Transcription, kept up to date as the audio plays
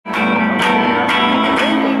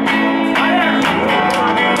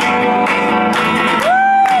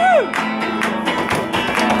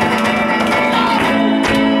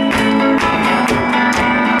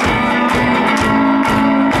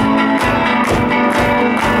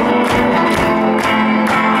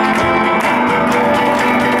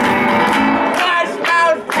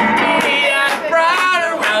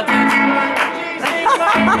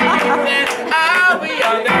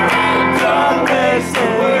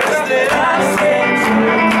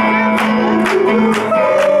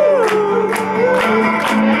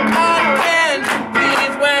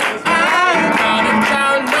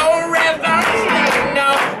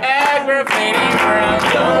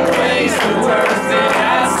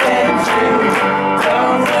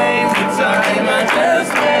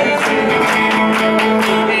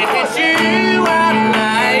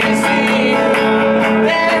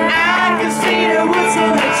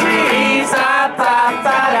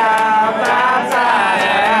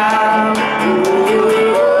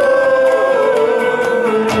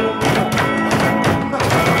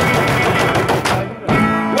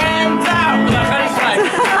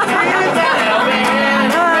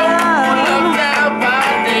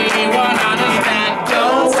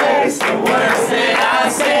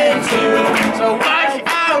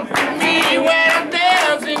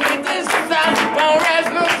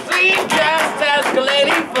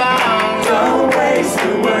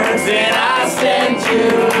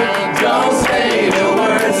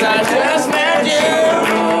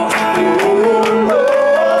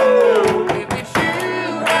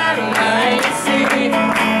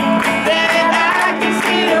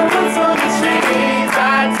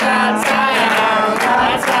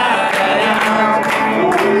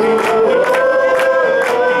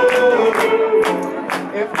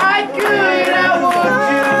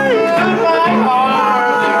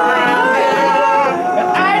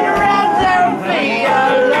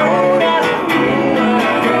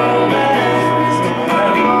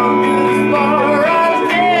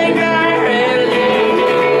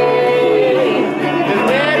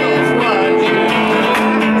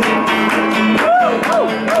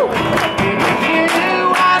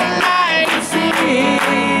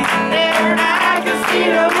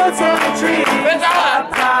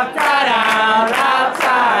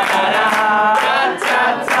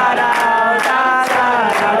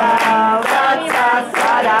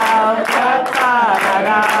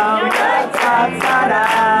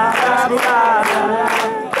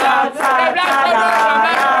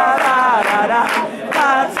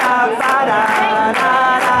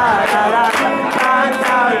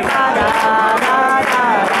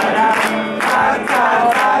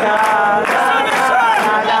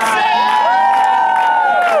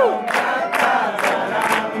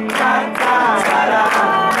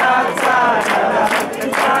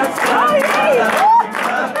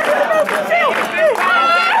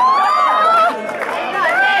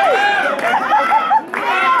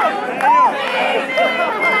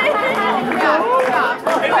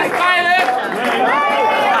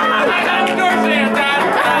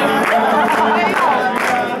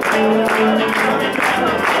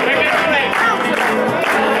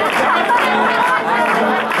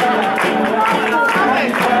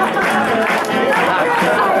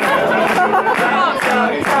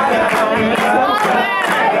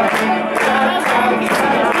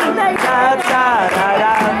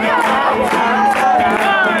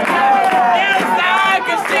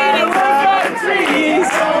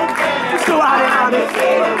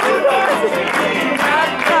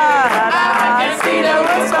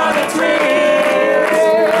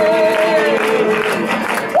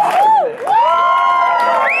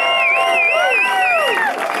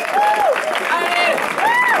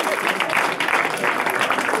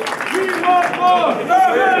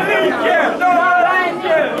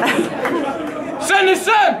Sun is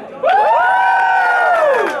sun!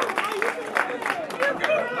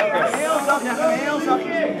 Heel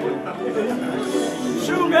zachtjes.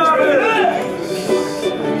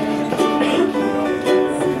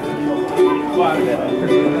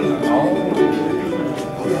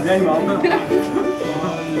 Nee man.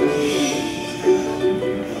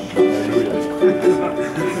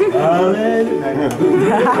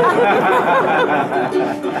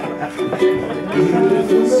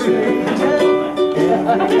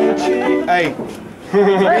 Hey.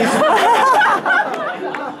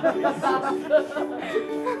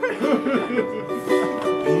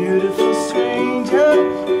 Beautiful stranger,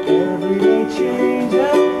 everyday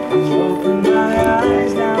changer. Open my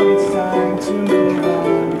eyes, now it's time to move on.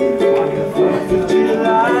 On the 4th of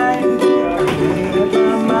July, I made up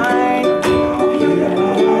my mind. You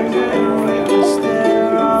wonder if I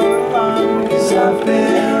stare all along. 'Cause I've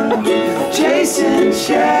been chasing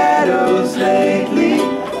shadows lately,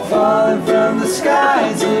 falling from the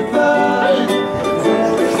skies above.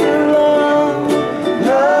 Where is the love,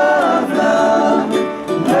 love, love,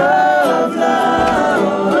 love,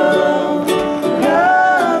 love,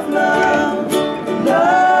 love, love,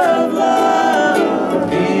 love, love?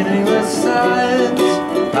 Meaningless signs,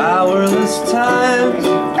 powerless times.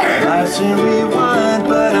 Life's a rewind,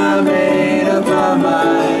 but I made up my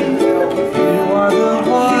mind. You are the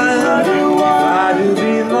one, if I do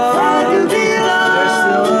belong, there's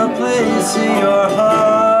still a place in your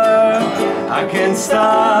heart. I can't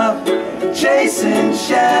stop chasing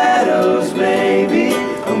shadows, baby,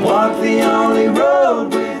 and walk the only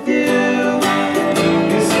road with you.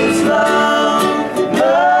 This is love,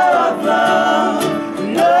 love, love,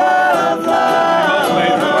 love, love,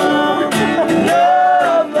 love,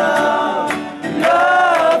 love,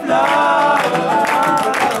 love, love.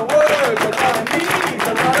 Words, I gotta need,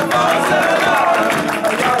 a lot of loves,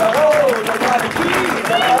 I gotta hold, I gotta keep,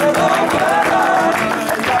 a lot of love,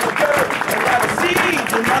 I gotta dirt, I gotta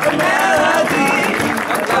seeds, another melody.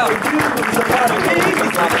 I gotta use, I gotta leave,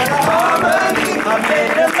 I gotta harmony. I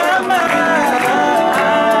made up my mind.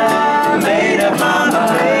 I made up my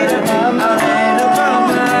mind. I made up my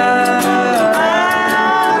mind.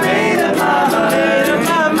 I made up my mind. I made up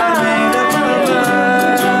my mind.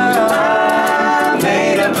 I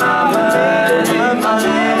made up my mind. I made up my mind.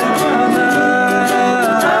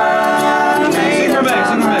 I made up my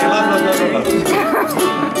mind. Love, love, love, love.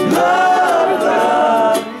 Love.